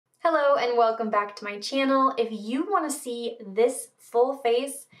and welcome back to my channel. If you want to see this full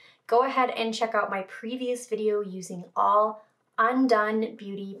face, go ahead and check out my previous video using all Undone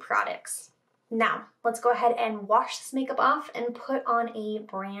Beauty products. Now, let's go ahead and wash this makeup off and put on a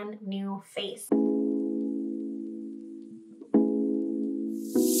brand new face.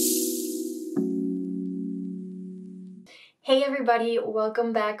 Hey everybody,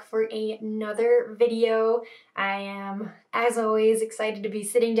 welcome back for another video. I am, as always, excited to be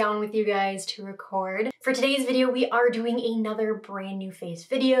sitting down with you guys to record. For today's video, we are doing another brand new face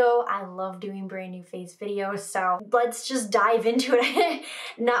video. I love doing brand new face videos, so let's just dive into it.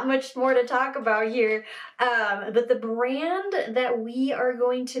 Not much more to talk about here. But the brand that we are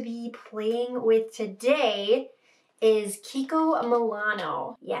going to be playing with today is Kiko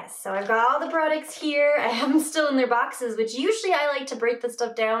Milano. Yes, so I've got all the products here. I have them still in their boxes, which usually I like to break the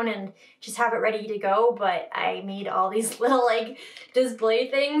stuff down and just have it ready to go, but I made all these little like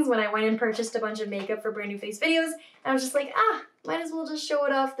display things when I went and purchased a bunch of makeup for brand new face videos. I was just like, might as well just show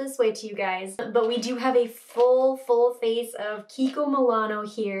it off this way to you guys. But we do have a full face of Kiko Milano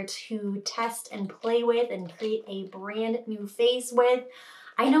here to test and play with and create a brand new face with.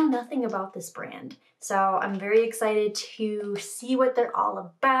 I know nothing about this brand, so I'm very excited to see what they're all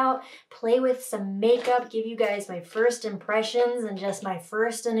about, play with some makeup, give you guys my first impressions and just my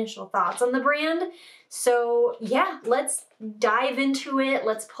first initial thoughts on the brand. So yeah, let's dive into it.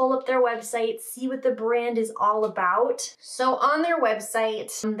 Let's pull up their website, see what the brand is all about. So on their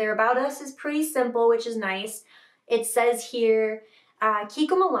website, their About Us is pretty simple, which is nice. It says here,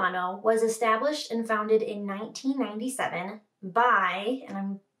 Kiko Milano was established and founded in 1997 by, and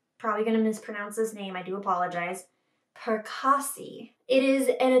I'm probably going to mispronounce this name, I do apologize, Percassi. It is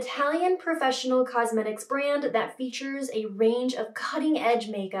an Italian professional cosmetics brand that features a range of cutting-edge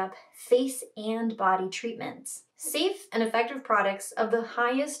makeup, face and body treatments. Safe and effective products of the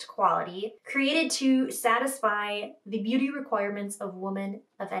highest quality, created to satisfy the beauty requirements of women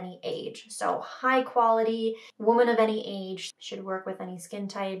of any age. So high quality, woman of any age, should work with any skin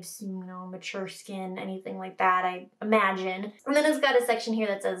types, you know, mature skin, anything like that, I imagine. And then it's got a section here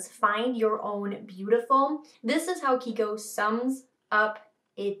that says, find your own beautiful. This is how Kiko sums up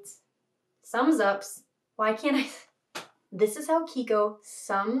its, this is how Kiko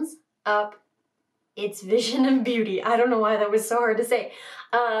sums up its vision of beauty. I don't know why that was so hard to say.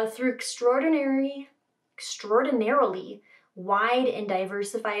 Through extraordinarily wide and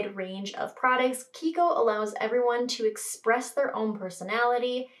diversified range of products, Kiko allows everyone to express their own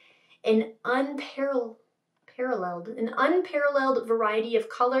personality, an unparalleled variety of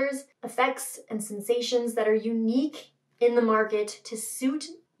colors, effects, and sensations that are unique in the market to suit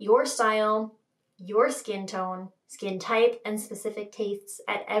your style, your skin tone, skin type, and specific tastes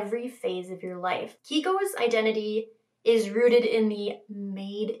at every phase of your life. Kiko's identity is rooted in the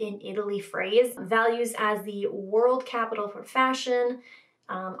Made in Italy phrase, values as the world capital for fashion,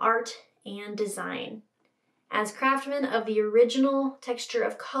 art, and design. As craftsmen of the original texture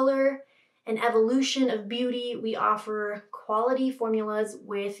of color and evolution of beauty, we offer quality formulas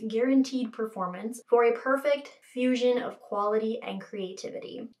with guaranteed performance for a perfect fusion of quality and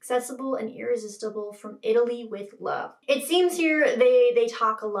creativity. Accessible and irresistible from Italy with love. It seems here they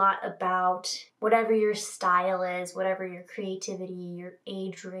talk a lot about whatever your style is, whatever your creativity, your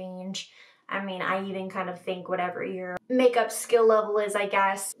age range. I mean, I even kind of think whatever your makeup skill level is, I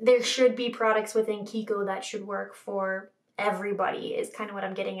guess. There should be products within Kiko that should work for everybody is kind of what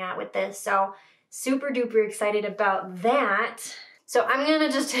I'm getting at with this. So super duper excited about that. So I'm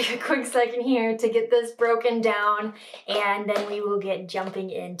gonna just take a quick second here to get this broken down and then we will get jumping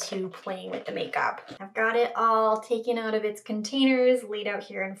into playing with the makeup. I've got it all taken out of its containers, laid out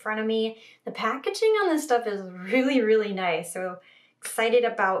here in front of me. The packaging on this stuff is really nice. So excited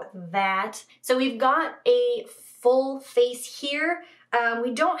about that. So we've got a full face here.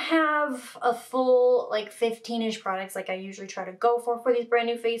 We don't have a full like 15-ish products like I usually try to go for these brand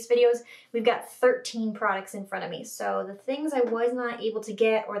new face videos. We've got 13 products in front of me. So the things I was not able to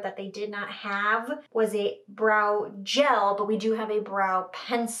get or that they did not have was a brow gel, but we do have a brow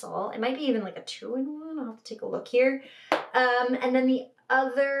pencil. It might be even like a 2-in-1. I'll have to take a look here. And then the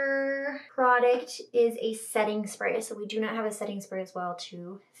other product is a setting spray. So we do not have a setting spray as well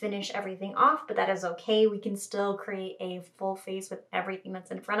to finish everything off, but that is okay. We can still create a full face with everything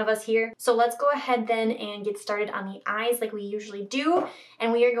that's in front of us here. So let's go ahead then and get started on the eyes like we usually do.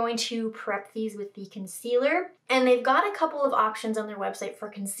 And we are going to prep these with the concealer. And they've got a couple of options on their website for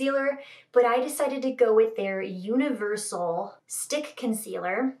concealer, but I decided to go with their universal stick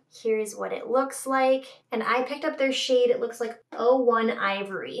concealer. Here's what it looks like. And I picked up their shade, it looks like 01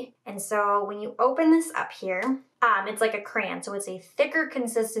 Ivory. And so when you open this up here, It's like a crayon, so it's a thicker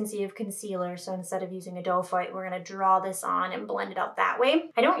consistency of concealer. So instead of using a doe foot, we're gonna draw this on and blend it out that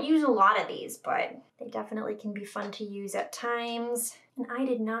way. I don't use a lot of these, but they definitely can be fun to use at times. And I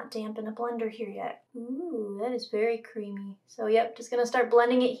did not dampen a blender here yet. Ooh, that is very creamy. So yep, just gonna start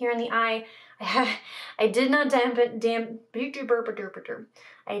blending it here in the eye. I did not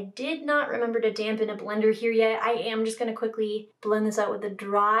I did not remember to dampen a blender here yet. I am just gonna quickly blend this out with a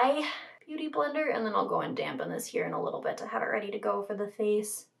dry beauty blender, and then I'll go and dampen this here in a little bit to have it ready to go for the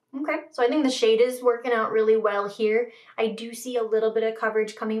face. Okay, so I think the shade is working out really well here. I do see a little bit of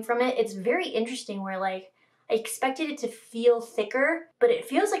coverage coming from it. It's very interesting where like I expected it to feel thicker, but it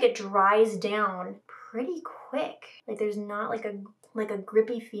feels like it dries down pretty quick. Like there's not like a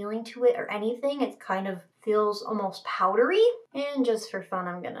grippy feeling to it or anything. It kind of feels almost powdery. And just for fun,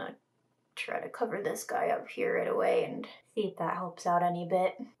 I'm gonna try to cover this guy up here right away and see if that helps out any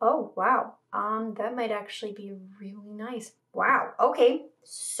bit. Oh, wow. That might actually be really nice. Wow, okay.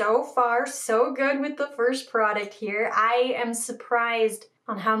 So far, so good with the first product here. I am surprised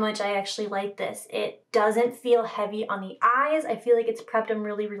on how much I actually like this. It doesn't feel heavy on the eyes. I feel like it's prepped them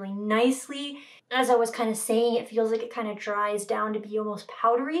really, really nicely. As I was kind of saying, it feels like it kind of dries down to be almost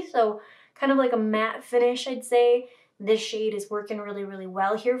powdery, so kind of like a matte finish, I'd say. This shade is working really, really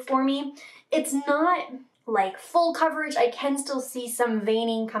well here for me. It's not like full coverage. I can still see some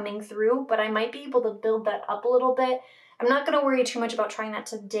veining coming through, but I might be able to build that up a little bit. I'm not gonna worry too much about trying that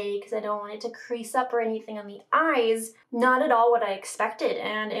today because I don't want it to crease up or anything on the eyes. Not at all what I expected,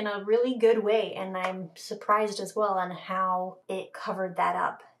 and in a really good way. And I'm surprised as well on how it covered that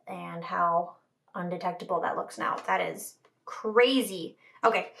up and how undetectable that looks now. That is crazy.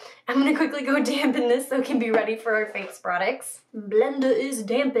 Okay, I'm gonna quickly go dampen this so it can be ready for our face products. Blender is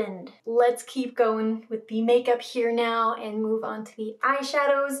dampened. Let's keep going with the makeup here now and move on to the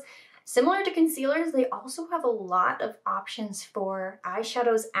eyeshadows. Similar to concealers, they also have a lot of options for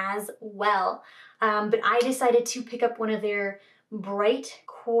eyeshadows as well. But I decided to pick up one of their Bright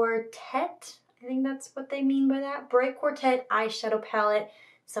Quartet. I think that's what they mean by that. Bright Quartet eyeshadow palette.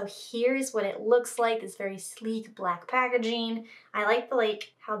 So here's what it looks like, this very sleek black packaging. I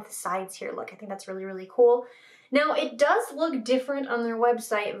like how the sides here look. I think that's really, really cool. Now it does look different on their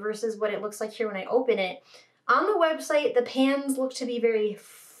website versus what it looks like here when I open it. On the website, the pans look to be very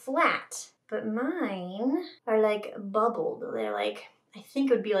flat, but mine are like bubbled. They're like, I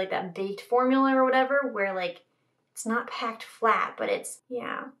think it would be like that baked formula or whatever, where like it's not packed flat, but it's,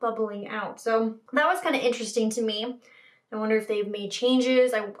 yeah, bubbling out. So that was kind of interesting to me. I wonder if they've made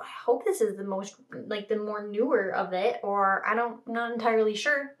changes. I hope this is the more newer of it, or I'm not entirely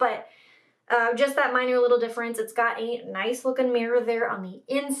sure, but just that minor little difference. It's got a nice looking mirror there on the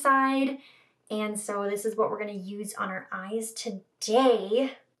inside. And so this is what we're gonna use on our eyes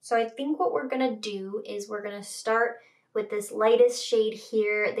today. So I think what we're gonna do is we're gonna start with this lightest shade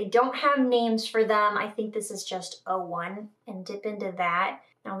here. They don't have names for them. I think this is just 01, and dip into that.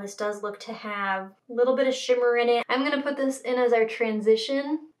 Now this does look to have a little bit of shimmer in it. I'm gonna put this in as our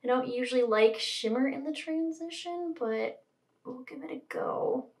transition. I don't usually like shimmer in the transition, but we'll give it a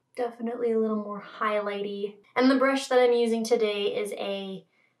go. Definitely a little more highlighty. And the brush that I'm using today is a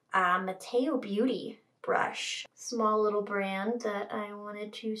Mateo Beauty brush. Small little brand that I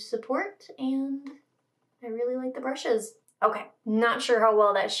wanted to support, and I really like the brushes. Okay, not sure how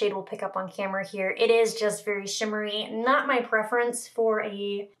well that shade will pick up on camera here. It is just very shimmery, not my preference for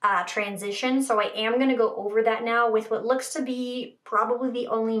a transition, so I am gonna go over that now with what looks to be probably the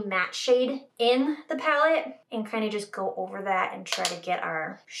only matte shade in the palette, and kind of just go over that and try to get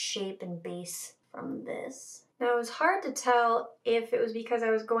our shape and base from this. Now it was hard to tell if it was because I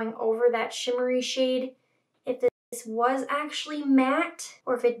was going over that shimmery shade, if this was actually matte,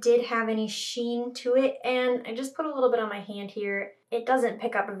 or if it did have any sheen to it, and I just put a little bit on my hand here. It doesn't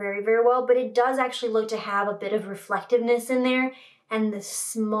pick up very, very well, but it does actually look to have a bit of reflectiveness in there and the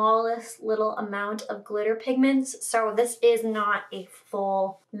smallest little amount of glitter pigments. So this is not a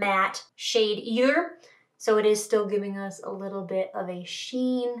full matte shade either. So it is still giving us a little bit of a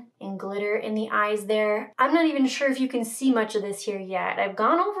sheen and glitter in the eyes there. I'm not even sure if you can see much of this here yet. I've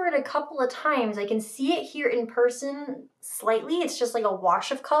gone over it a couple of times. I can see it here in person slightly. It's just like a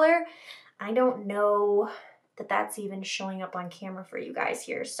wash of color. I don't know that that's even showing up on camera for you guys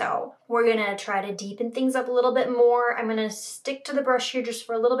here. So we're gonna try to deepen things up a little bit more. I'm gonna stick to the brush here just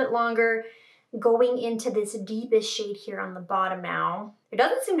for a little bit longer, going into this deepest shade here on the bottom now. There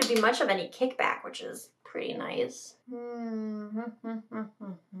doesn't seem to be much of any kickback, which is pretty nice. I'm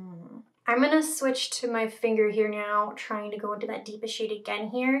gonna switch to my finger here now, trying to go into that deepest shade again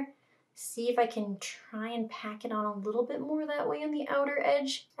here. see if I can try and pack it on a little bit more that way on the outer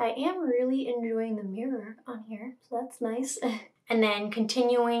edge. I am really enjoying the mirror on here, so that's nice. And then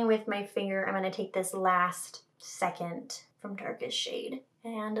continuing with my finger, I'm gonna take this last second from darkest shade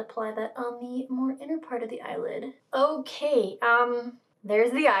and apply that on the more inner part of the eyelid. Okay,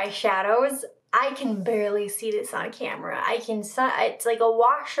 there's the eyeshadows. I can barely see this on camera. It's like a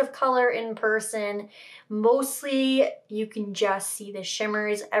wash of color in person. Mostly you can just see the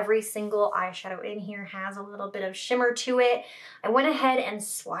shimmers. Every single eyeshadow in here has a little bit of shimmer to it. I went ahead and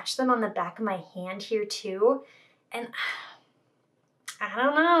swatched them on the back of my hand here too. And I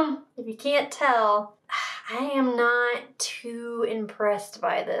don't know, if you can't tell, I am not too impressed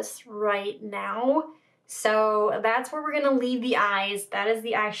by this right now. So that's where we're gonna leave the eyes. That is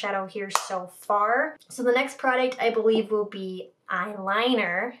the eyeshadow here so far. So the next product I believe will be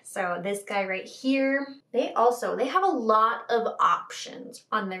eyeliner. So this guy right here, they have a lot of options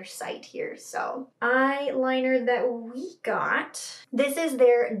on their site here. So eyeliner that we got, this is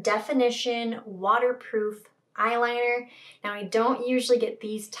their definition waterproof eyeliner. Now I don't usually get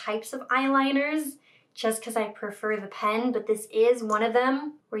these types of eyeliners just because I prefer the pen, but this is one of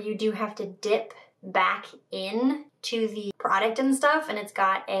them where you do have to dip back in to the product and stuff, and it's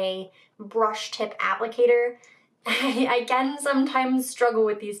got a brush tip applicator. I can sometimes struggle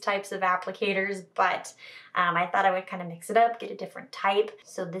with these types of applicators, but I thought I would kind of mix it up, get a different type.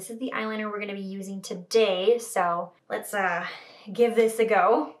 So this is the eyeliner we're going to be using today, so let's give this a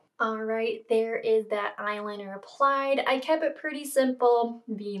go. All right, there is that eyeliner applied. I kept it pretty simple,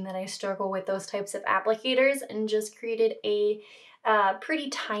 being that I struggle with those types of applicators, and just created a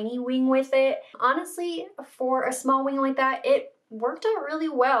pretty tiny wing with it. Honestly, for a small wing like that, it worked out really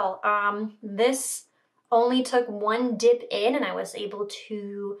well. This only took one dip in and I was able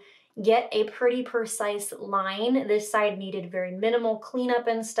to get a pretty precise line. This side needed very minimal cleanup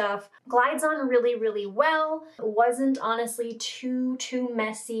and stuff. Glides on really, really well. It wasn't honestly too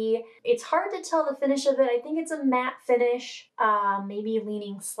messy. It's hard to tell the finish of it. I think it's a matte finish, maybe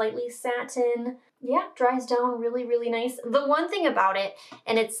leaning slightly satin. Yeah, dries down really, really nice. The one thing about it,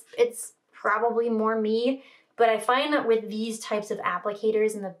 and it's probably more me, but I find that with these types of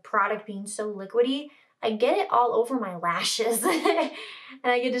applicators and the product being so liquidy, I get it all over my lashes and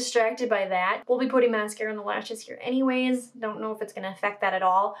I get distracted by that. We'll be putting mascara on the lashes here anyways. Don't know if it's gonna affect that at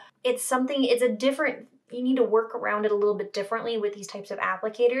all. It's a different, you need to work around it a little bit differently with these types of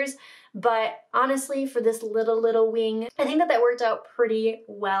applicators. But honestly, for this little wing, I think that worked out pretty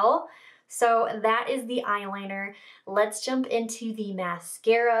well. So that is the eyeliner. Let's jump into the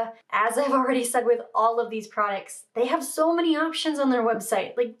mascara. As I've already said with all of these products, they have so many options on their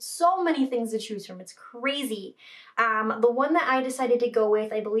website, like so many things to choose from. It's crazy. The one that I decided to go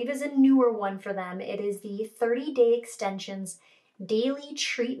with, I believe is a newer one for them. It is the 30-Day Extensions Daily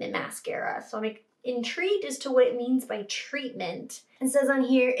Treatment Mascara. So I'm intrigued as to what it means by treatment. It says on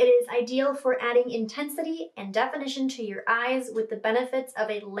here, it is ideal for adding intensity and definition to your eyes with the benefits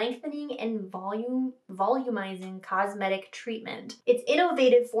of a lengthening and volumizing cosmetic treatment. Its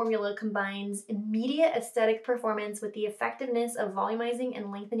innovative formula combines immediate aesthetic performance with the effectiveness of volumizing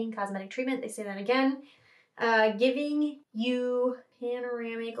and lengthening cosmetic treatment. They say that again. Giving you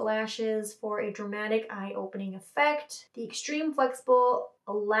panoramic lashes for a dramatic eye-opening effect. The extreme flexible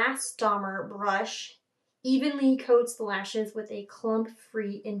elastomer brush evenly coats the lashes with a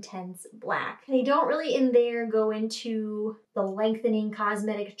clump-free intense black. They don't really in there go into the lengthening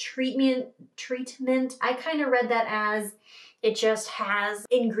cosmetic treatment. I kind of read that as it just has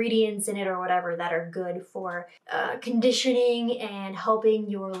ingredients in it or whatever that are good for conditioning and helping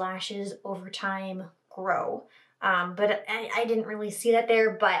your lashes over time grow. But I didn't really see that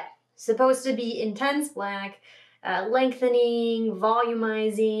there, but supposed to be intense black, lengthening,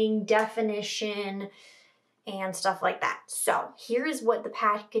 volumizing, definition, and stuff like that. So here's what the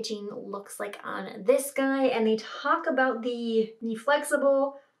packaging looks like on this guy, and they talk about the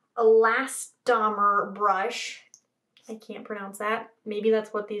flexible elastomer brush. I can't pronounce that. Maybe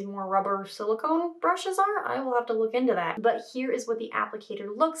that's what these more rubber silicone brushes are. I will have to look into that. But here is what the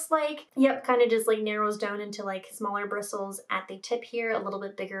applicator looks like. Yep, kind of just like narrows down into like smaller bristles at the tip here, a little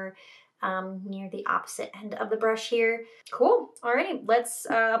bit bigger near the opposite end of the brush here. Cool. Alrighty, let's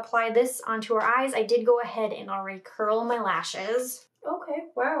apply this onto our eyes. I did go ahead and already curl my lashes. Okay,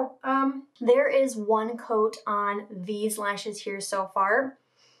 wow. There is one coat on these lashes here so far.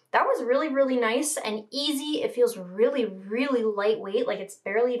 That was really, really nice and easy. It feels really, really lightweight, like it's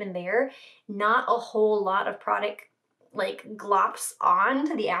barely even there. Not a whole lot of product like glops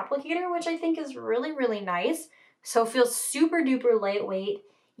onto the applicator, which I think is really, really nice. So it feels super duper lightweight,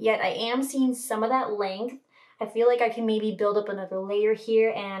 yet I am seeing some of that length. I feel like I can maybe build up another layer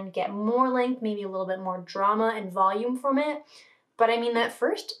here and get more length, maybe a little bit more drama and volume from it. But I mean, that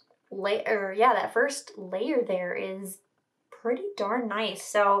first layer, there is pretty darn nice.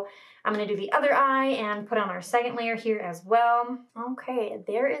 So I'm gonna do the other eye and put on our second layer here as well. Okay,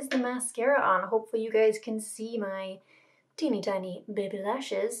 there is the mascara on. Hopefully you guys can see my teeny tiny baby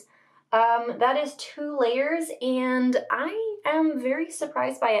lashes. That is 2 layers and I am very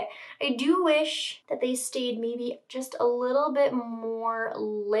surprised by it. I do wish that they stayed maybe just a little bit more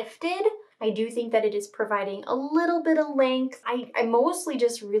lifted. I do think that it is providing a little bit of length. I mostly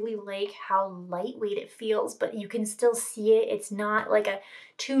just really like how lightweight it feels, but you can still see it. It's not like a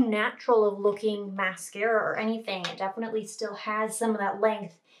too natural of looking mascara or anything. It definitely still has some of that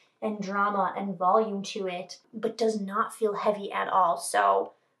length and drama and volume to it, but does not feel heavy at all.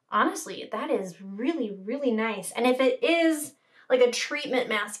 So honestly, that is really, really nice. And if it is like a treatment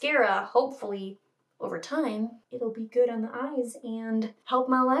mascara, hopefully over time, it'll be good on the eyes and help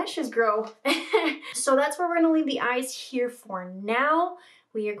my lashes grow. So that's where we're gonna leave the eyes here for now.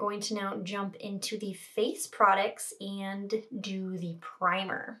 We are going to now jump into the face products and do the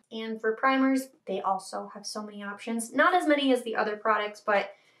primer. And for primers, they also have so many options. Not as many as the other products, but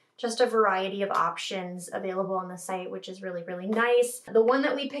just a variety of options available on the site, which is really, really nice. The one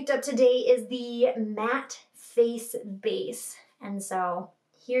that we picked up today is the matte face base. And so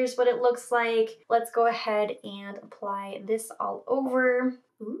here's what it looks like. Let's go ahead and apply this all over.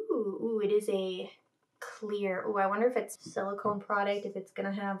 Ooh, it is a clear. Ooh, I wonder if it's silicone product, if it's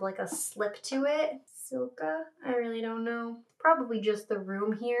gonna have like a slip to it. Silka, I really don't know. Probably just the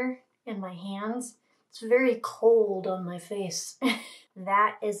room here in my hands. It's very cold on my face.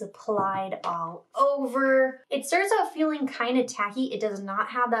 That is applied all over. It starts out feeling kind of tacky. It does not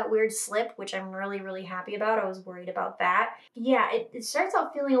have that weird slip, which I'm really, really happy about. I was worried about that. Yeah, it starts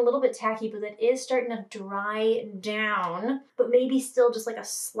out feeling a little bit tacky, but it is starting to dry down, but maybe still just like a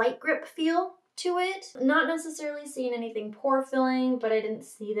slight grip feel to it. Not necessarily seeing anything pore filling, but I didn't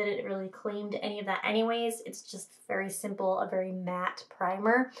see that it really claimed any of that anyways. It's just very simple, a very matte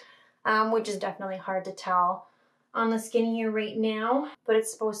primer, which is definitely hard to tell on the skin here right now, but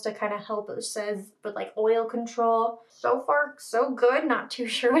it's supposed to kind of help, it says, with like oil control. So far, so good. Not too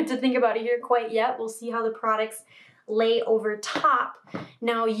sure what to think about it here quite yet. We'll see how the products lay over top.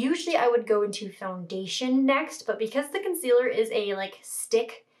 Now, usually I would go into foundation next, but because the concealer is a like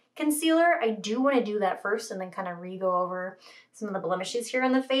stick concealer, I do want to do that first and then kind of re-go over some of the blemishes here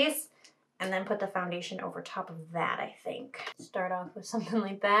on the face, and then put the foundation over top of that, I think. Start off with something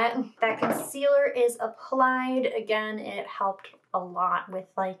like that. That concealer is applied. Again, it helped a lot with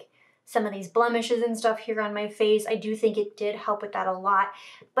like some of these blemishes and stuff here on my face. I do think it did help with that a lot,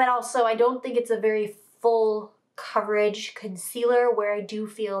 but also I don't think it's a very full coverage concealer, where I do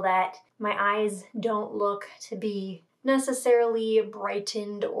feel that my eyes don't look to be necessarily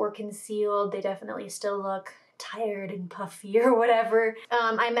brightened or concealed. They definitely still look tired and puffy or whatever.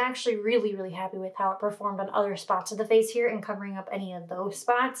 I'm actually really, really happy with how it performed on other spots of the face here and covering up any of those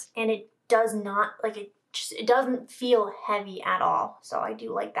spots. And it does not, like, it doesn't feel heavy at all. So I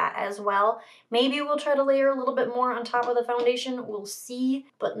do like that as well. Maybe we'll try to layer a little bit more on top of the foundation. We'll see.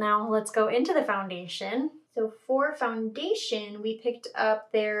 But now let's go into the foundation. So for foundation, we picked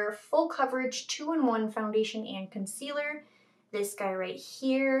up their full coverage 2-in-1 foundation and concealer. This guy right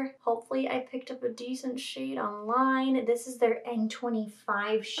here. Hopefully I picked up a decent shade online. This is their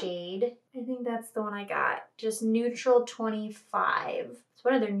N25 shade. I think that's the one I got. Just neutral 25. It's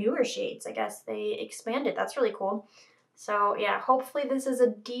one of their newer shades. I guess they expanded. That's really cool. So yeah, hopefully this is a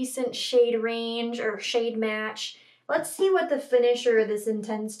decent shade range or shade match. Let's see what the finisher this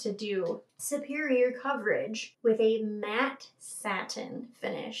intends to do. Superior coverage with a matte satin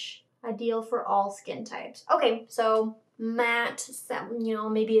finish. Ideal for all skin types. Okay, so matte, you know,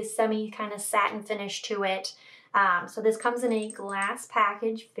 maybe a semi kind of satin finish to it. So this comes in a glass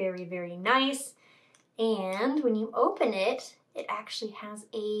package, very, very nice. And when you open it, it actually has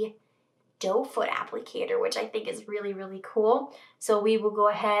a doe foot applicator, which I think is really, really cool. So we will go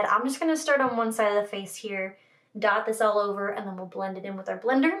ahead, I'm just gonna start on one side of the face here, dot this all over, and then we'll blend it in with our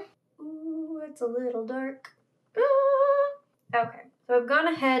blender. Ooh, it's a little dark. Okay, so I've gone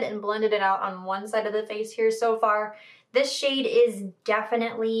ahead and blended it out on one side of the face here so far. This shade is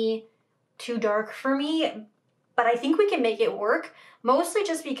definitely too dark for me, but I think we can make it work, mostly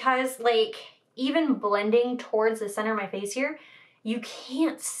just because, like, even blending towards the center of my face here, you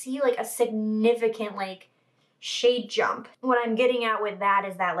can't see like a significant like shade jump. What I'm getting at with that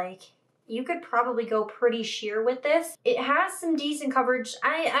is that, like, you could probably go pretty sheer with this. It has some decent coverage.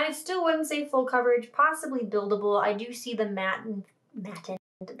 I still wouldn't say full coverage, possibly buildable. I do see the matte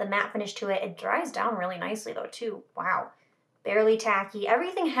The matte finish to it. It dries down really nicely though too. Wow. Barely tacky.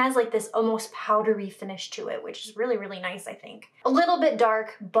 Everything has like this almost powdery finish to it, which is really, really nice, I think. A little bit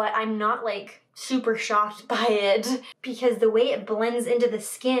dark, but I'm not like super shocked by it because the way it blends into the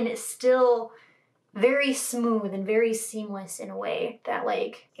skin is still very smooth and very seamless in a way that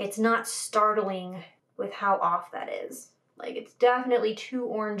like it's not startling with how off that is. Like it's definitely too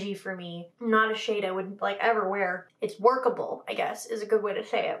orangey for me. Not a shade I would like ever wear. It's workable, I guess, is a good way to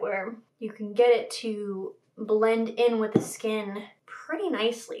say it, where you can get it to blend in with the skin pretty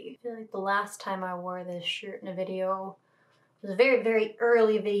nicely. I feel like the last time I wore this shirt in a video was a very, very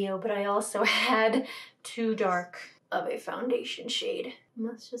early video, but I also had too dark of a foundation shade.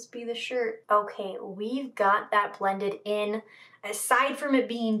 Must just be the shirt. Okay, we've got that blended in. Aside from it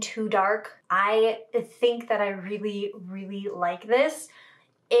being too dark, I think that I really, really like this.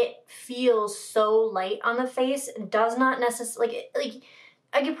 It feels so light on the face. It does not necessarily, like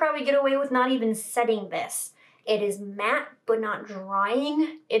I could probably get away with not even setting this. It is matte, but not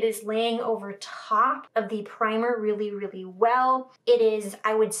drying. It is laying over top of the primer really, really well. It is,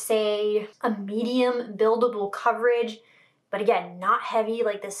 I would say, a medium buildable coverage, but again, not heavy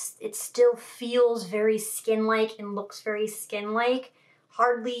like this. It still feels very skin-like and looks very skin-like.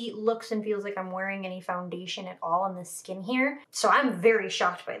 Hardly looks and feels like I'm wearing any foundation at all on the skin here. So I'm very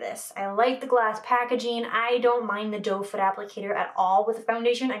shocked by this. I like the glass packaging. I don't mind the doe foot applicator at all with the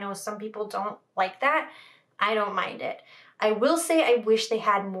foundation. I know some people don't like that. I don't mind it. I will say I wish they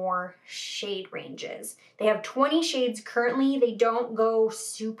had more shade ranges. They have 20 shades currently. They don't go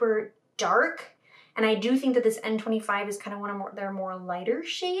super dark. And I do think that this N25 is kind of one of their more lighter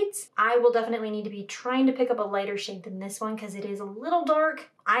shades. I will definitely need to be trying to pick up a lighter shade than this one because it is a little dark.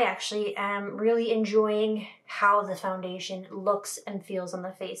 I actually am really enjoying how the foundation looks and feels on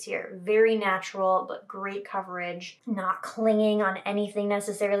the face here. Very natural, but great coverage. Not clinging on anything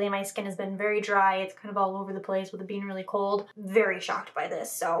necessarily. My skin has been very dry. It's kind of all over the place with it being really cold. Very shocked by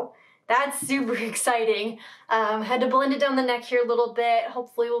this, so that's super exciting. Had to blend it down the neck here a little bit.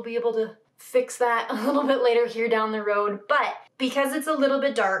 Hopefully we'll be able to fix that a little bit later here down the road. But because it's a little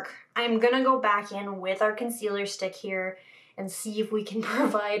bit dark, I'm gonna go back in with our concealer stick here and see if we can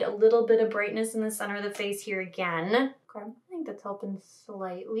provide a little bit of brightness in the center of the face here again. Okay, I think that's helping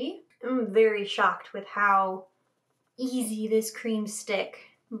slightly. I'm very shocked with how easy this cream stick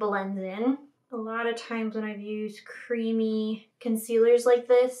blends in. A lot of times when I've used creamy concealers like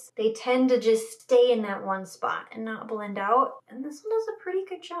this, they tend to just stay in that one spot and not blend out. And this one does a pretty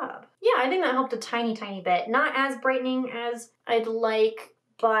good job. Yeah, I think that helped a tiny, tiny bit. Not as brightening as I'd like,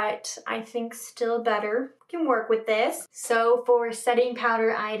 but I think still better. Can work with this. So for setting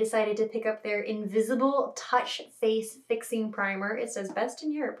powder, I decided to pick up their Invisible Touch Face Fixing Primer. It says best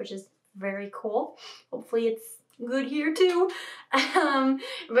in Europe, which is very cool. Hopefully it's good here too.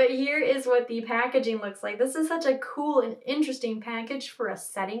 But here is what the packaging looks like. This is such a cool and interesting package for a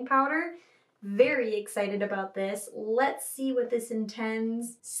setting powder. Very excited about this. Let's see what this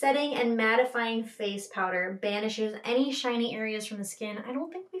intends. Setting and mattifying face powder banishes any shiny areas from the skin. I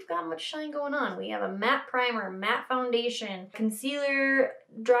don't think we've got much shine going on. We have a matte primer, matte foundation. Concealer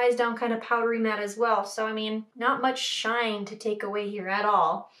dries down kind of powdery matte as well. So I mean, not much shine to take away here at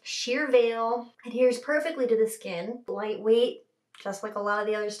all. Sheer Veil adheres perfectly to the skin. Lightweight, just like a lot of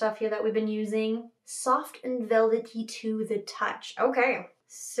the other stuff here that we've been using. Soft and velvety to the touch. Okay,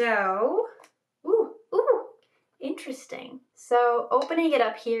 so interesting. So opening it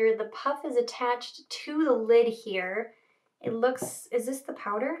up here, the puff is attached to the lid here. It looks, is this the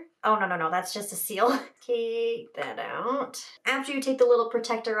powder? Oh, no, that's just a seal. Take that out. After you take the little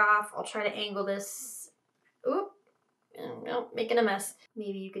protector off, I'll try to angle this. Oop, no, making a mess.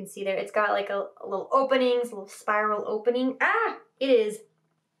 Maybe you can see there, it's got like a little openings, a little spiral opening. Ah, it is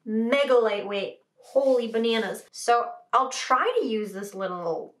mega lightweight. Holy bananas. So I'll try to use this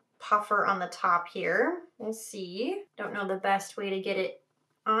little puffer on the top here. We'll see. Don't know the best way to get it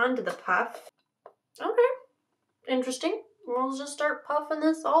onto the puff. Okay, interesting. We'll just start puffing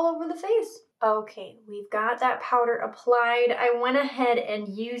this all over the face. Okay, we've got that powder applied. I went ahead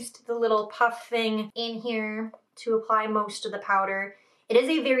and used the little puff thing in here to apply most of the powder. It is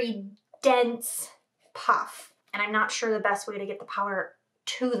a very dense puff, and I'm not sure the best way to get the powder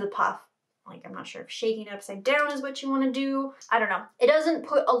to the puff. Like, I'm not sure if shaking it upside down is what you want to do. I don't know. It doesn't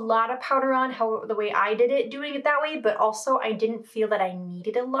put a lot of powder on the way I did it, doing it that way, but also I didn't feel that I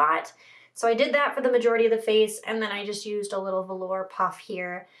needed a lot. So I did that for the majority of the face, and then I just used a little velour puff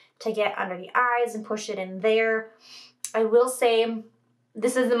here to get under the eyes and push it in there. I will say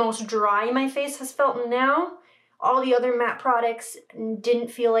this is the most dry my face has felt now. All the other matte products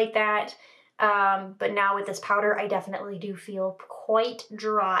didn't feel like that. but now with this powder, I definitely do feel quite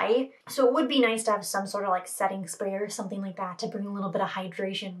dry. So it would be nice to have some sort of like setting spray or something like that to bring a little bit of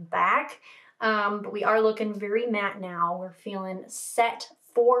hydration back. But we are looking very matte now. We're feeling set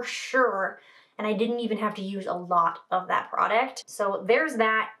for sure. And I didn't even have to use a lot of that product. So there's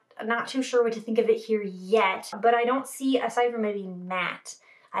that. I'm not too sure what to think of it here yet, but I don't see, aside from it being matte,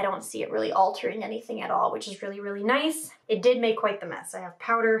 I don't see it really altering anything at all, which is really, really nice. It did make quite the mess. I have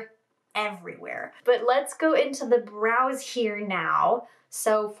powder everywhere. But let's go into the brows here now.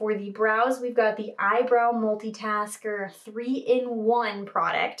 So for the brows, we've got the Eyebrow Multitasker 3-in-1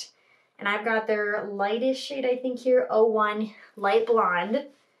 product. And I've got their lightest shade, I think here, 01 Light Blonde.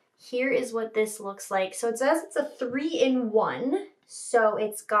 Here is what this looks like. So it says it's a 3-in-1. So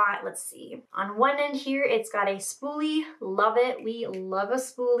it's got, let's see, on one end here, it's got a spoolie. Love it. We love a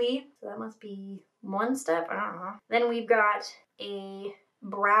spoolie. So that must be one step. I don't know. Then we've got a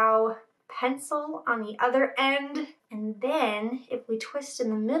brow pencil on the other end. And then if we twist in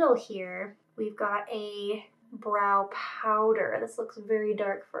the middle here, we've got a brow powder. This looks very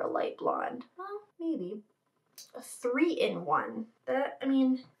dark for a light blonde. Well, maybe. A 3-in-1. That, I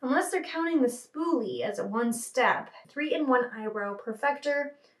mean, unless they're counting the spoolie as a one step. 3-in-1 eyebrow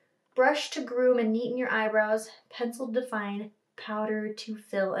perfector, brush to groom and neaten your eyebrows, pencil to define, powder to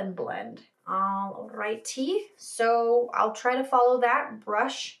fill and blend. Alrighty, so I'll try to follow that.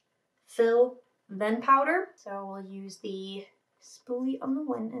 Brush, fill, then powder. So we'll use the spoolie on the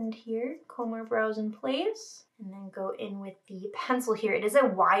one end here, comb our brows in place, and then go in with the pencil here. It is a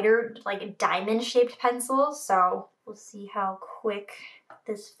wider, like a diamond-shaped pencil, so we'll see how quick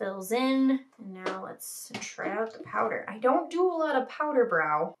this fills in. And now let's try out the powder. I don't do a lot of powder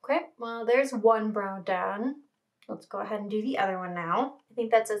brow. Okay, well, there's one brow done. Let's go ahead and do the other one now. I think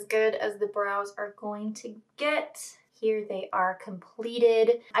that's as good as the brows are going to get. Here they are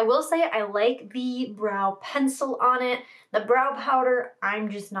completed. I will say I like the brow pencil on it. The brow powder,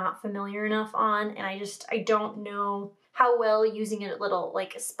 I'm just not familiar enough on, and I don't know how well using a little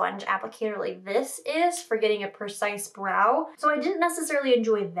like a sponge applicator like this is for getting a precise brow. So I didn't necessarily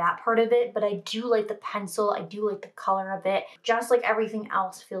enjoy that part of it, but I do like the pencil. I do like the color of it. Just like everything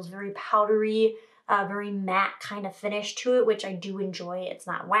else, feels very powdery. Very matte kind of finish to it, which I do enjoy. It's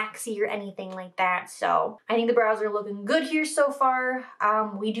not waxy or anything like that. So I think the brows are looking good here so far.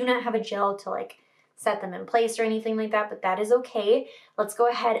 We do not have a gel to like set them in place or anything like that, but that is okay. Let's go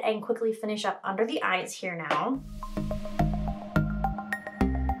ahead and quickly finish up under the eyes here now.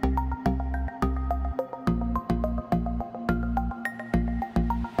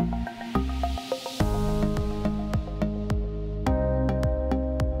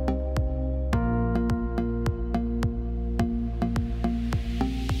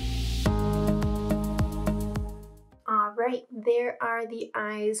 Right, there are the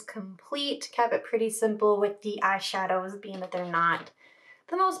eyes complete. Kept it pretty simple with the eyeshadows being that they're not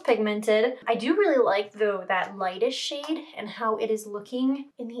the most pigmented. I do really like though that lightest shade and how it is looking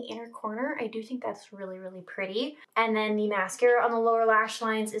in the inner corner. I do think that's really, really pretty. And then the mascara on the lower lash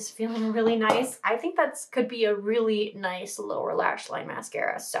lines is feeling really nice. I think that's could be a really nice lower lash line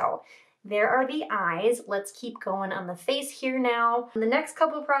mascara. So there are the eyes. Let's keep going on the face here now. The next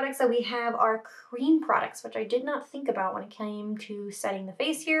couple of products that we have are cream products, which I did not think about when it came to setting the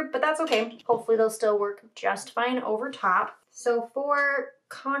face here, but that's okay. Hopefully they'll still work just fine over top. So for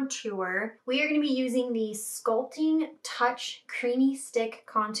contour, we are going to be using the Sculpting Touch Creamy Stick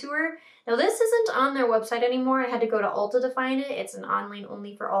Contour. Now this isn't on their website anymore. I had to go to Ulta to find it. It's an online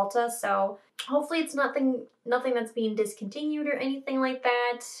only for Ulta, so hopefully it's nothing that's being discontinued or anything like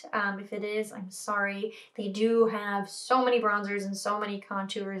that. If it is, I'm sorry. They do have so many bronzers and so many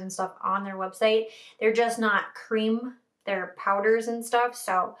contours and stuff on their website. They're just not cream. They're powders and stuff.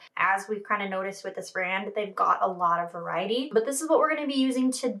 So as we've kind of noticed with this brand, they've got a lot of variety. But this is what we're going to be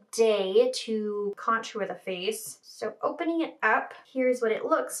using today to contour the face. So opening it up, here's what it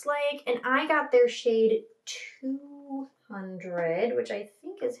looks like. And I got their shade 200, which I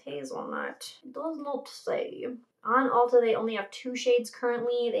think is hazelnut. It does not say. On Ulta, they only have 2 shades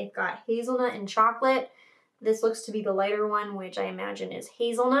currently. They've got hazelnut and chocolate. This looks to be the lighter one, which I imagine is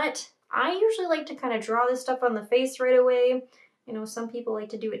hazelnut. I usually like to kind of draw this stuff on the face right away. You know, some people like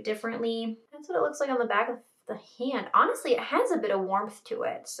to do it differently. That's what it looks like on the back of the hand. Honestly, it has a bit of warmth to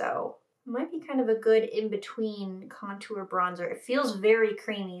it, so it might be kind of a good in-between contour bronzer. It feels very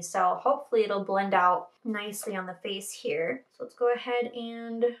creamy, so hopefully it'll blend out nicely on the face here. So let's go ahead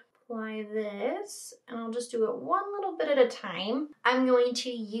and apply this, and I'll just do it one little bit at a time. I'm going to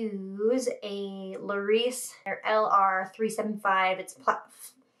use a Laurice LR375.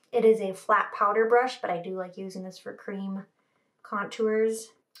 It is a flat powder brush, but I do like using this for cream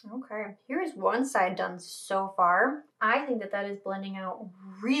contours. Okay, here is one side done so far. I think that that is blending out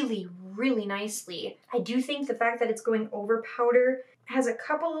really, really nicely. I do think the fact that it's going over powder has a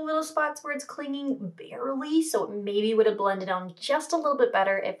couple of little spots where it's clinging barely, so it maybe would have blended on just a little bit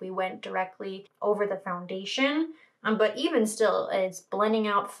better if we went directly over the foundation. But even still, it's blending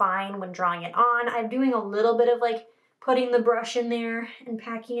out fine when drawing it on. I'm doing a little bit of like putting the brush in there and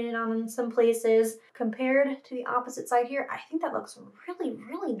packing it on in some places. Compared to the opposite side here, I think that looks really,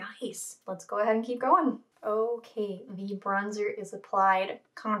 really nice. Let's go ahead and keep going. Okay, the bronzer is applied.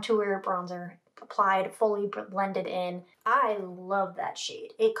 Contour bronzer applied, fully blended in. I love that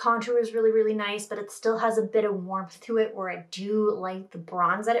shade. It contours really, really nice, but it still has a bit of warmth to it where I do like the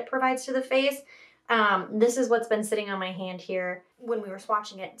bronze that it provides to the face. This is what's been sitting on my hand here when we were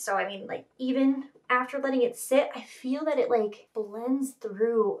swatching it. So I mean, like, even after letting it sit, I feel that it like blends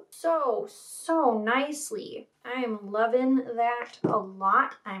through so nicely. I am loving that a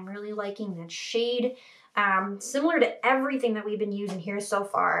lot. I'm really liking that shade. Similar to everything that we've been using here so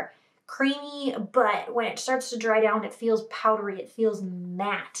far. Creamy, but when it starts to dry down, it feels powdery, it feels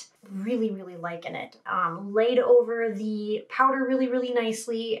matte. Really, really liking it. Laid over the powder really, really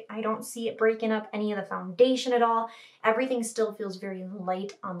nicely. I don't see it breaking up any of the foundation at all. Everything still feels very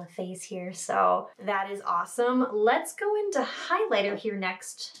light on the face here, so that is awesome. Let's go into highlighter here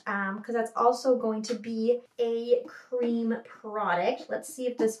next, because that's also going to be a cream product. Let's see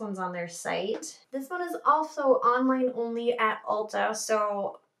if this one's on their site. This one is also online only at Ulta,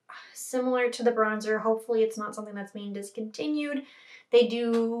 so similar to the bronzer. Hopefully it's not something that's being discontinued. They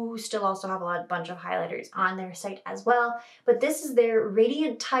do still also have a bunch of highlighters on their site as well, but this is their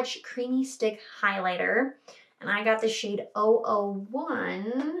Radiant Touch Creamy Stick Highlighter, and I got the shade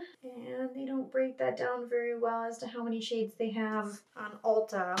 001, and they don't break that down very well as to how many shades they have on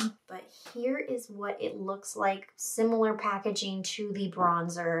Ulta, but here is what it looks like. Similar packaging to the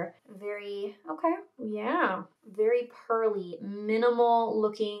bronzer. Very, okay, yeah, very pearly, minimal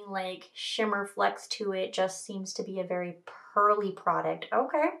looking like shimmer flex to it. Just seems to be a very pearly product.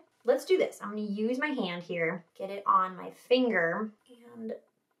 Okay, let's do this. I'm gonna use my hand here, get it on my finger, and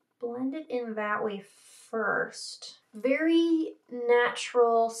blend it in that way first. Very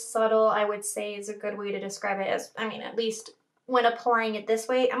natural, subtle, I would say is a good way to describe it, as, I mean, at least when applying it this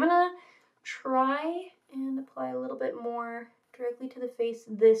way. I'm gonna try and apply a little bit more directly to the face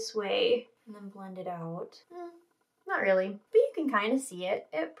this way and then blend it out. Not really, but you can kind of see it.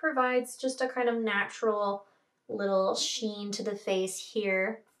 It provides just a kind of natural little sheen to the face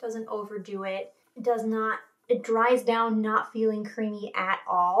here. Doesn't overdo it. It does not, it dries down not feeling creamy at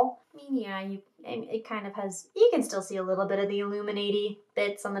all. I mean, yeah, it kind of has, you can still see a little bit of the illuminaty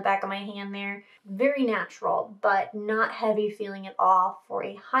bits on the back of my hand there. Very natural, but not heavy feeling at all for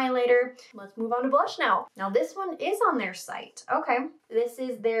a highlighter. Let's move on to blush now. Now this one is on their site. Okay, this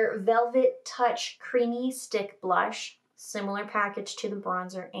is their Velvet Touch Creamy Stick Blush. Similar package to the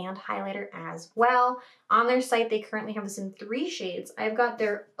bronzer and highlighter as well. On their site, they currently have this in 3 shades. I've got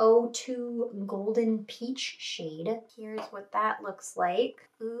their 02 Golden Peach shade. Here's what that looks like.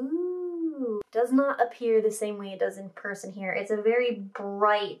 Ooh, does not appear the same way it does in person here. It's a very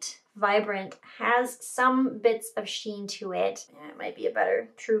bright, vibrant, has some bits of sheen to it. It might be a better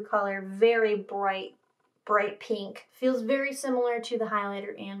true color. Very bright pink. Feels very similar to the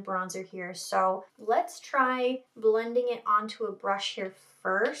highlighter and bronzer here. So let's try blending it onto a brush here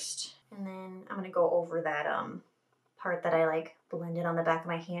first. And then I'm gonna go over that part that I like blended on the back of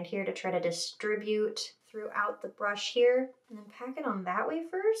my hand here to try to distribute throughout the brush here. And then pack it on that way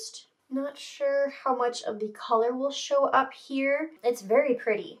first. Not sure how much of the color will show up here. It's very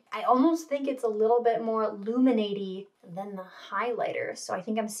pretty. I almost think it's a little bit more illuminating than the highlighter. So I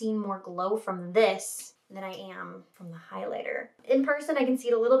think I'm seeing more glow from this than I am from the highlighter. In person, I can see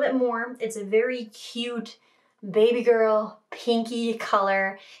it a little bit more. It's a very cute baby girl pinky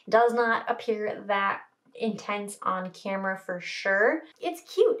color. Does not appear that intense on camera for sure. It's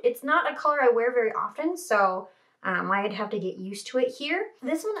cute. It's not a color I wear very often, so I'd have to get used to it here.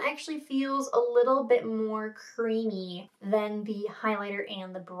 This one actually feels a little bit more creamy than the highlighter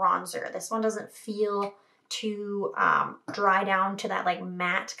and the bronzer. This one doesn't feel to dry down to that like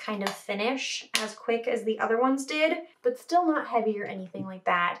matte kind of finish as quick as the other ones did, but still not heavy or anything like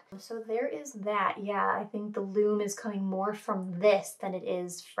that. So there is that. Yeah, I think the lume is coming more from this than it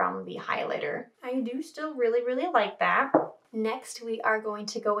is from the highlighter. I do still really, really like that. Next, we are going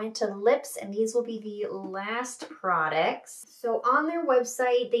to go into lips, and these will be the last products. So on their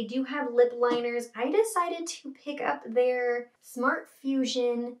website, they do have lip liners. I decided to pick up their Smart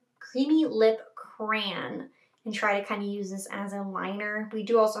Fusion Creamy Lip Crayon. and try to kind of use this as a liner. We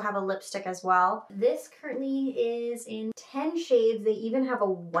do also have a lipstick as well. This currently is in 10 shades. They even have a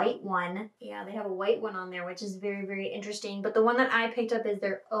white one. Yeah, they have a white one on there, which is very, very interesting. But the one that I picked up is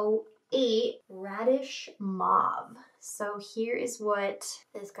their 08 Radish Mauve. So here is what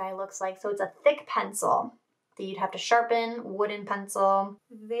this guy looks like. So it's a thick pencil that you'd have to sharpen, wooden pencil.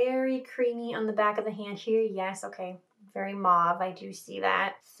 Very creamy on the back of the hand here. Yes, okay. Very mauve, I do see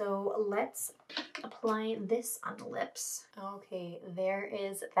that. So let's apply this on the lips. Okay, there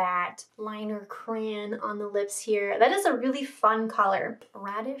is that liner crayon on the lips here. That is a really fun color.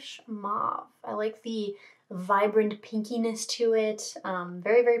 Radish Mauve. I like the vibrant pinkiness to it.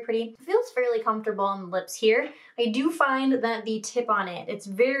 Very, very pretty. It feels fairly comfortable on the lips here. I do find that the tip on it, it's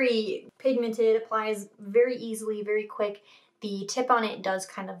very pigmented, applies very easily, very quick. The tip on it does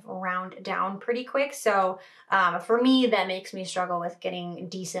kind of round down pretty quick, so for me that makes me struggle with getting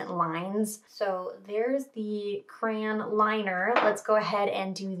decent lines. So there's the crayon liner. Let's go ahead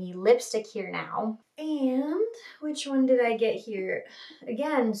and do the lipstick here now. And which one did I get here?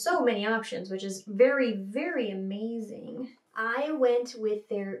 Again, so many options, which is very, very amazing. I went with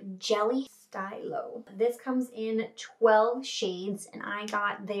their Jelly Stylo. This comes in 12 shades, and I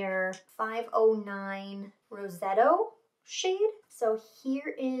got their 509 Rosetto shade. So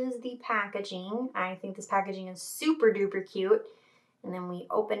here is the packaging. I think this packaging is super duper cute. And then we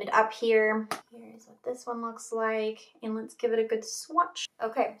open it up here. Here's what this one looks like. And let's give it a good swatch.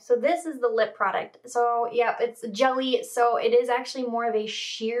 Okay, so this is the lip product. So yeah, it's jelly. So it is actually more of a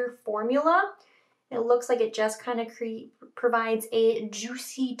sheer formula. It looks like it just kind of provides a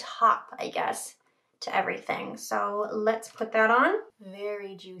juicy top, I guess, to everything. So let's put that on.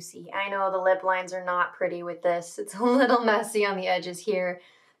 Very juicy. I know the lip lines are not pretty with this. It's a little messy on the edges here,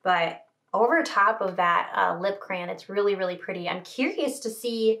 but over top of that lip crayon, it's really, really pretty. I'm curious to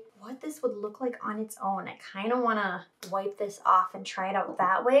see what this would look like on its own. I kind of want to wipe this off and try it out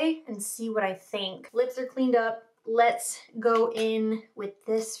that way and see what I think. Lips are cleaned up. Let's go in with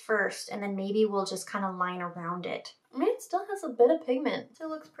this first, and then maybe we'll just kind of line around it. I mean, it still has a bit of pigment. It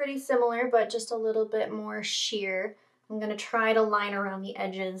looks pretty similar, but just a little bit more sheer. I'm gonna try to line around the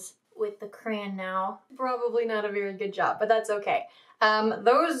edges with the crayon now. Probably not a very good job, but that's okay.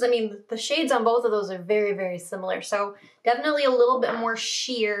 The shades on both of those are very, very similar. So definitely a little bit more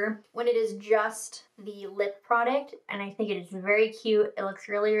sheer when it is just the lip product. And I think it is very cute. It looks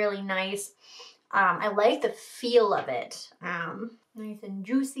really, really nice. I like the feel of it. Nice and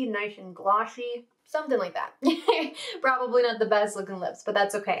juicy, nice and glossy. Something like that. Probably not the best looking lips, but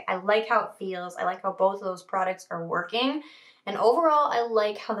that's okay. I like how it feels. I like how both of those products are working. And overall, I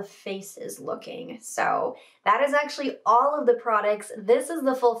like how the face is looking. So that is actually all of the products. This is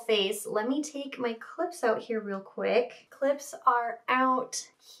the full face. Let me take my clips out here real quick. Clips are out.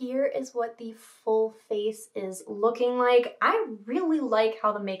 Here is what the full face is looking like. I really like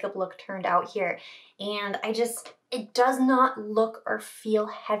how the makeup look turned out here. And it does not look or feel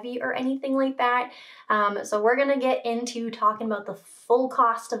heavy or anything like that. So we're gonna get into talking about the full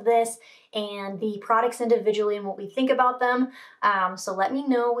cost of this and the products individually and what we think about them. So let me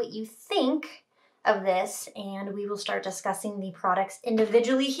know what you think of this, and we will start discussing the products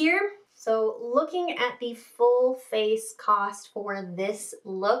individually here. So looking at the full face cost for this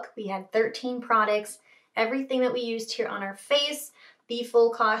look, we had 13 products. Everything that we used here on our face, the full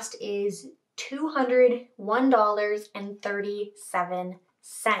cost is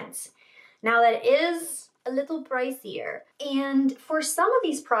 $201.37. Now that is a little pricier. And for some of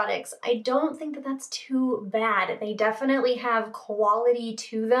these products, I don't think that that's too bad. They definitely have quality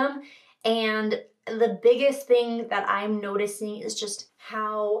to them. And the biggest thing that I'm noticing is just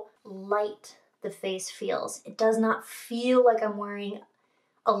how light the face feels. It does not feel like I'm wearing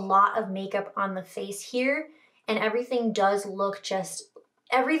a lot of makeup on the face here. And everything does look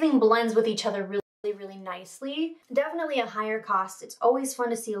everything blends with each other really, really nicely. Definitely a higher cost. It's always fun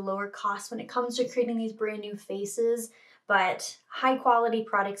to see a lower cost when it comes to creating these brand new faces, but high quality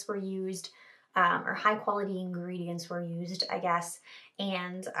products were used, or high quality ingredients were used, I guess.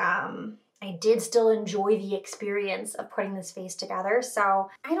 And I did still enjoy the experience of putting this face together, so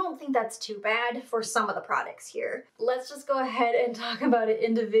I don't think that's too bad for some of the products here. Let's just go ahead and talk about it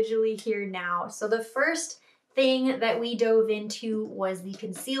individually here now. So the first thing that we dove into was the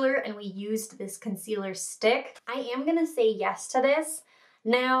concealer, and we used this concealer stick. I am gonna say yes to this.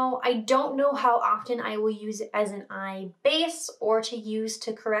 Now, I don't know how often I will use it as an eye base or to use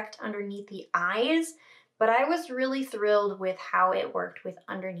to correct underneath the eyes, but I was really thrilled with how it worked with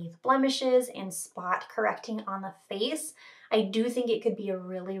underneath blemishes and spot correcting on the face. I do think it could be a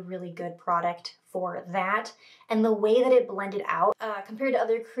really, really good product for that. And the way that it blended out compared to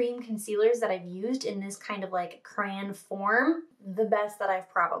other cream concealers that I've used in this kind of like crayon form, the best that I've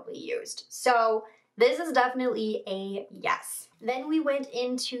probably used. So this is definitely a yes. Then we went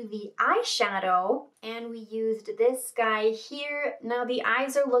into the eyeshadow and we used this guy here. Now the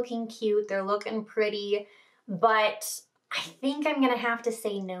eyes are looking cute, they're looking pretty, but I think I'm gonna have to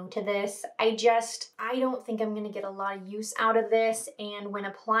say no to this. I don't think I'm gonna get a lot of use out of this, and when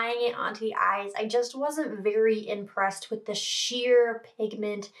applying it onto the eyes, I just wasn't very impressed with the sheer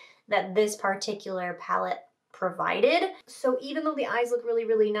pigment that this particular palette provided. So even though the eyes look really,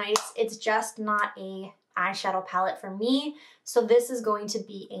 really nice, it's just not a eyeshadow palette for me. So this is going to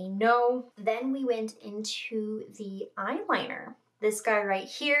be a no. Then we went into the eyeliner. This guy right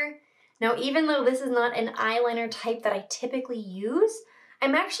here. Now, even though this is not an eyeliner type that I typically use,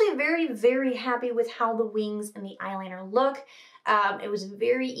 I'm actually very, very happy with how the wings and the eyeliner look. It was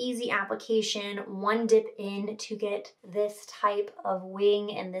very easy application, one dip in to get this type of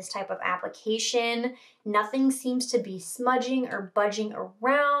wing and this type of application. Nothing seems to be smudging or budging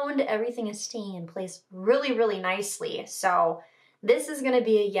around. Everything is staying in place really, really nicely. So this is gonna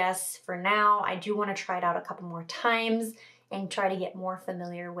be a yes for now. I do wanna try it out a couple more times and try to get more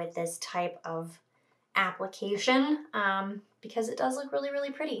familiar with this type of application because it does look really,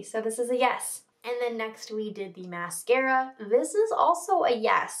 really pretty. So this is a yes. And then next we did the mascara. This is also a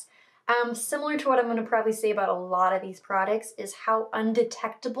yes. Similar to what I'm gonna probably say about a lot of these products is how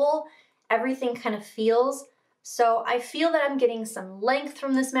undetectable everything kind of feels. So I feel that I'm getting some length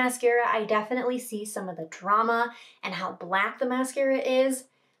from this mascara. I definitely see some of the drama and how black the mascara is,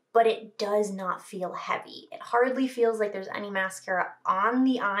 but it does not feel heavy. It hardly feels like there's any mascara on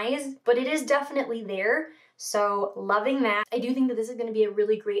the eyes, but it is definitely there. So loving that. I do think that this is gonna be a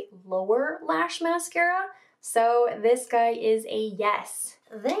really great lower lash mascara. So this guy is a yes.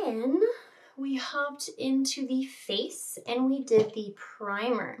 Then we hopped into the face and we did the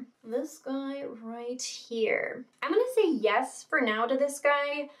primer. This guy right here. I'm gonna say yes for now to this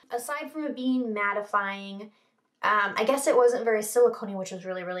guy. Aside from it being mattifying, I guess it wasn't very silicone-y, which was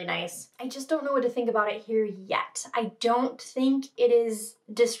really, really nice. I just don't know what to think about it here yet. I don't think it is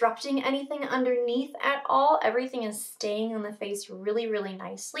disrupting anything underneath at all. Everything is staying on the face really, really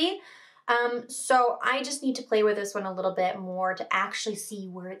nicely. So I just need to play with this one a little bit more to actually see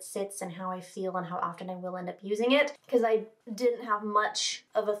where it sits and how I feel and how often I will end up using it, because I didn't have much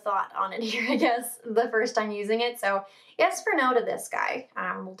of a thought on it here, I guess, the first time using it. So yes for now to this guy.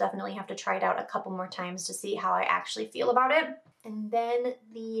 We'll definitely have to try it out a couple more times to see how I actually feel about it. And then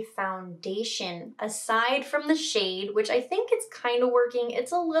the foundation, aside from the shade, which I think it's kind of working,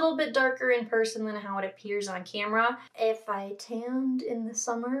 it's a little bit darker in person than how it appears on camera. If I tanned in the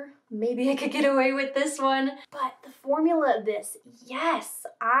summer, maybe I could get away with this one. But the formula of this, yes,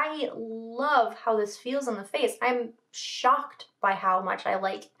 I love how this feels on the face. I'm shocked by how much I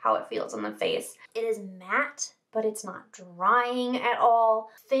like how it feels on the face. It is matte, but it's not drying at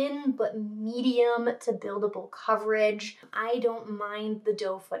all. Thin, but medium to buildable coverage. I don't mind the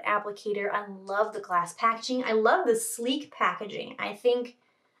doe foot applicator. I love the glass packaging. I love the sleek packaging. I think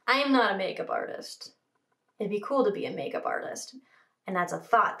I am not a makeup artist. It'd be cool to be a makeup artist. And that's a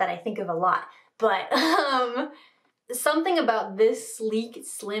thought that I think of a lot. But something about this sleek,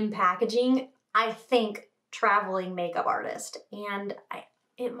 slim packaging, I think traveling makeup artist. And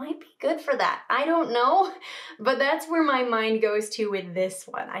it might be good for that. I don't know, but that's where my mind goes to with this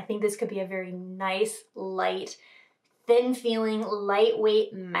one. I think this could be a very nice, light, thin feeling,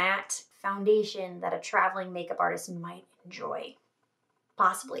 lightweight, matte foundation that a traveling makeup artist might enjoy.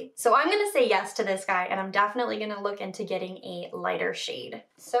 Possibly. So I'm gonna say yes to this guy, and I'm definitely gonna look into getting a lighter shade.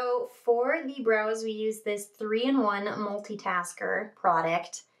 So for the brows, we use this 3-in-1 multitasker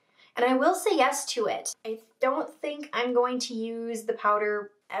product. And I will say yes to it. I don't think I'm going to use the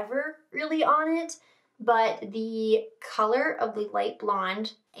powder ever really on it, but the color of the light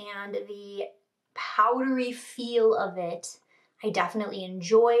blonde and the powdery feel of it, I definitely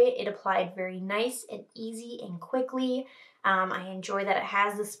enjoy. It applied very nice and easy and quickly. I enjoy that it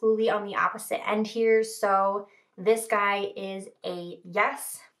has the spoolie on the opposite end here, so this guy is a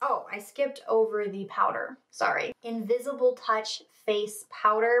yes. Oh, I skipped over the powder, sorry. Invisible Touch Face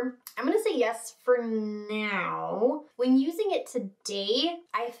Powder. I'm gonna say yes for now. When using it today,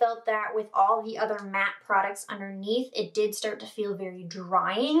 I felt that with all the other matte products underneath, it did start to feel very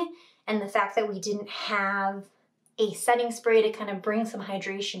drying, and the fact that we didn't have a setting spray to kind of bring some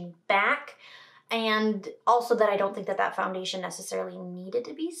hydration back, and also that I don't think that that foundation necessarily needed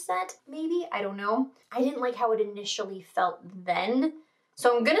to be set, maybe, I don't know. I didn't like how it initially felt then,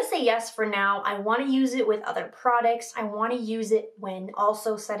 So I'm gonna say yes for now. I wanna use it with other products. I wanna use it when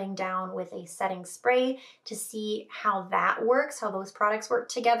also setting down with a setting spray to see how that works, how those products work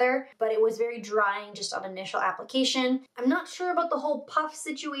together. But it was very drying just on initial application. I'm not sure about the whole puff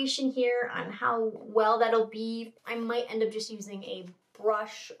situation here on how well that'll be. I might end up just using a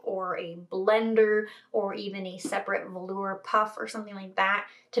brush or a blender or even a separate velour puff or something like that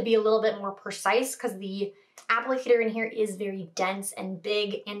to be a little bit more precise, because the applicator in here is very dense and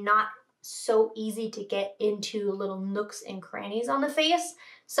big and not so easy to get into little nooks and crannies on the face.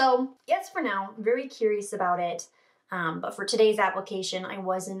 So yes, for now, I'm very curious about it. But for today's application, I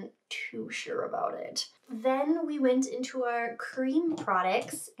wasn't too sure about it. Then we went into our cream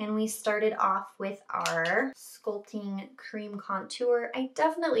products and we started off with our Sculpting Cream Contour. I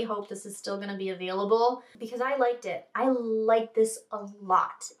definitely hope this is still gonna be available because I liked it. I like this a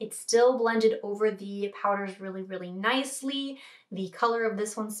lot. It still blended over the powders really, really nicely. The color of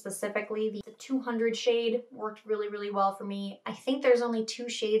this one specifically, the 200 shade, worked really, really well for me. I think there's only 2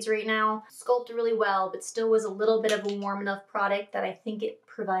 shades right now. Sculpted really well, but still was a little bit of a warm enough product that I think it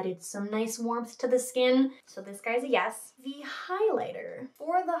provided some nice warmth to the skin. So this guy's a yes. The highlighter.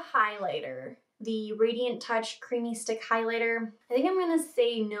 For the highlighter, the Radiant Touch Creamy Stick Highlighter, I think I'm gonna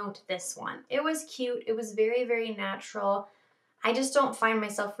say no to this one. It was cute. It was very, very natural. I just don't find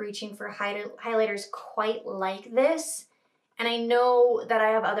myself reaching for highlighters quite like this. And I know that I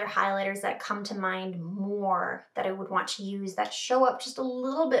have other highlighters that come to mind more that I would want to use that show up just a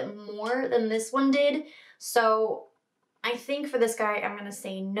little bit more than this one did. So I think for this guy, I'm gonna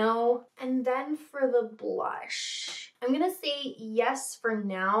say no. And then for the blush, I'm gonna say yes for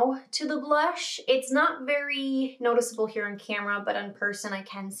now to the blush. It's not very noticeable here on camera, but in person I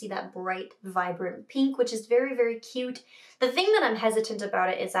can see that bright, vibrant pink, which is very, very cute. The thing that I'm hesitant about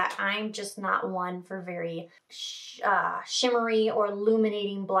it is that I'm just not one for very shimmery or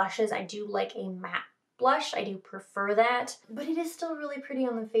illuminating blushes. I do like a matte blush. I do prefer that, but it is still really pretty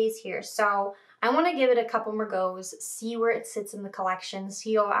on the face here. So I want to give it a couple more goes, see where it sits in the collection,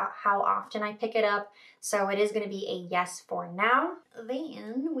 see how often I pick it up. So it is going to be a yes for now.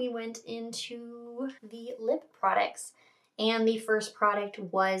 Then we went into the lip products, and the first product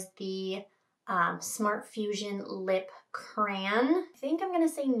was the Smart Fusion Lip Crayon. I think I'm going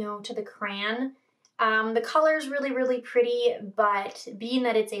to say no to the crayon. The color is really, really pretty, but being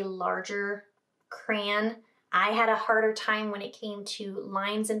that it's a larger crayon, I had a harder time when it came to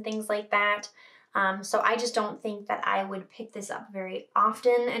lines and things like that. So I just don't think that I would pick this up very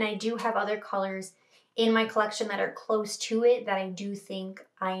often. And I do have other colors in my collection that are close to it that I do think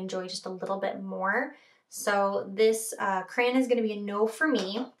I enjoy just a little bit more. So this crayon is going to be a no for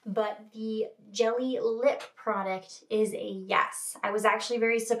me, but the Jelly Lip product is a yes. I was actually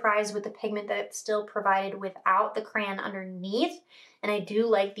very surprised with the pigment that it's still provided without the crayon underneath, and I do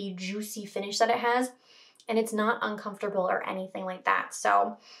like the juicy finish that it has, and it's not uncomfortable or anything like that.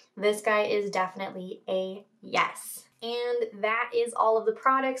 So this guy is definitely a yes. And that is all of the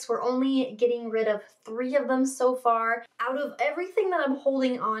products. We're only getting rid of 3 of them so far. Out of everything that I'm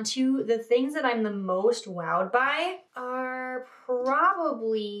holding on to, the things that I'm the most wowed by are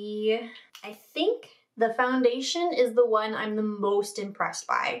probably, I think the foundation is the one I'm the most impressed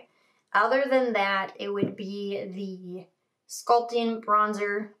by. Other than that, it would be the Sculpting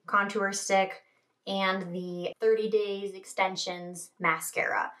Bronzer Contour Stick and the 30 Days Extensions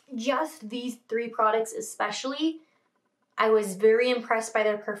Mascara. Just these 3 products especially, I was very impressed by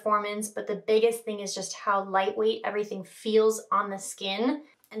their performance, but the biggest thing is just how lightweight everything feels on the skin.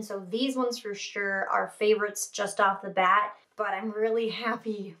 And so these ones for sure are favorites just off the bat, but I'm really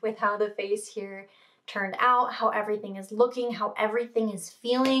happy with how the face here turned out, how everything is looking, how everything is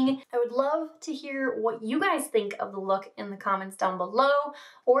feeling. I would love to hear what you guys think of the look in the comments down below,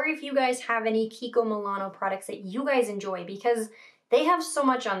 or if you guys have any Kiko Milano products that you guys enjoy, because they have so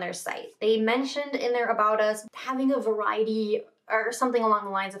much on their site. They mentioned in their About Us having a variety or something along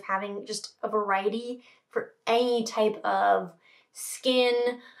the lines of having just a variety for any type of skin,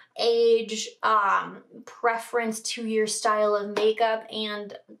 age, preference to your style of makeup,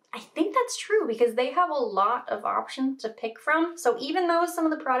 and I think that's true because they have a lot of options to pick from. So even though some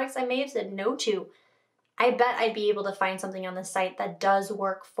of the products I may have said no to, I bet I'd be able to find something on the site that does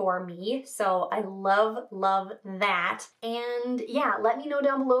work for me. So I love, love that. And yeah, let me know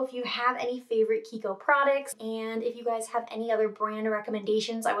down below if you have any favorite Kiko products, and if you guys have any other brand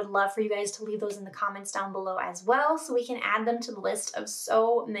recommendations. I would love for you guys to leave those in the comments down below as well, so we can add them to the list of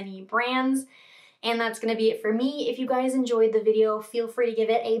so many brands. And that's gonna be it for me. If you guys enjoyed the video, feel free to give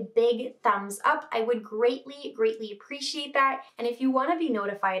it a big thumbs up. I would greatly, greatly appreciate that. And if you wanna be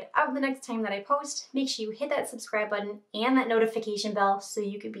notified of the next time that I post, make sure you hit that subscribe button and that notification bell so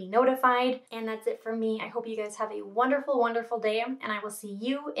you can be notified. And that's it from me. I hope you guys have a wonderful, wonderful day, and I will see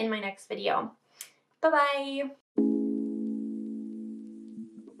you in my next video. Bye-bye.